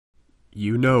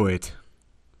You know it.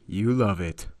 You love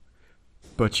it.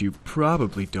 But you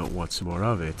probably don't want some more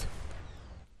of it.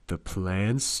 The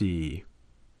Plan C.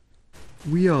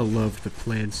 We all loved the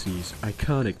Plan C's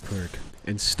iconic perk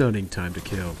and stunning time to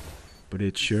kill, but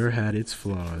it sure had its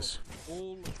flaws.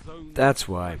 That's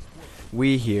why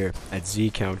we here at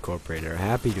Zcount Incorporated are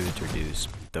happy to introduce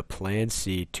the Plan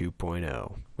C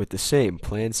 2.0 with the same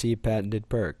Plan C patented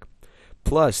perk.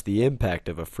 Plus the impact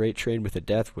of a freight train with a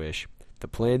death wish, the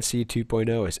Plan C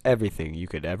 2.0 is everything you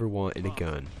could ever want in a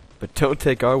gun. But don't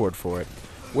take our word for it.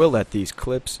 We'll let these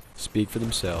clips speak for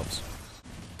themselves.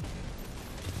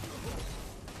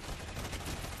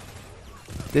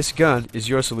 This gun is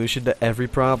your solution to every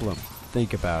problem.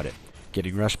 Think about it.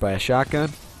 Getting rushed by a shotgun?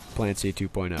 Plan C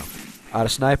 2.0. Out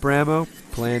of sniper ammo?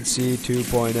 Plan C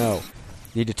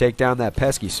 2.0. Need to take down that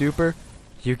pesky super?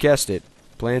 You guessed it.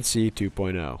 Plan C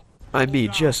 2.0. I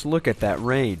mean, just look at that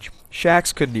range.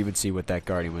 Shaxx couldn't even see what that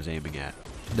Guardian was aiming at.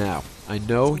 Now, I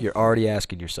know you're already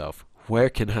asking yourself, where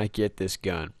can I get this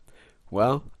gun?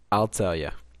 Well, I'll tell you.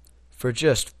 For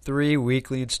just 3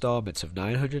 weekly installments of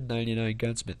 999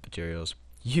 gunsmith materials,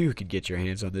 you can get your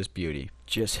hands on this beauty.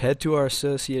 Just head to our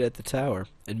associate at the tower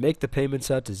and make the payments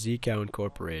out to Zcount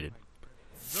Incorporated.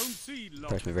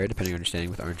 Price may vary depending on your standing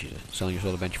with RNG. Selling your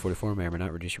soul to Venture 44 may or may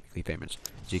not reduce your weekly payments.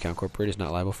 Zcount Incorporated is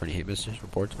not liable for any hate messages,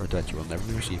 reports, or threats you will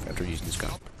never receive after using this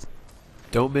gun.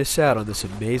 Don't miss out on this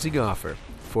amazing offer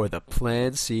for the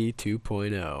Plan C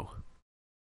 2.0.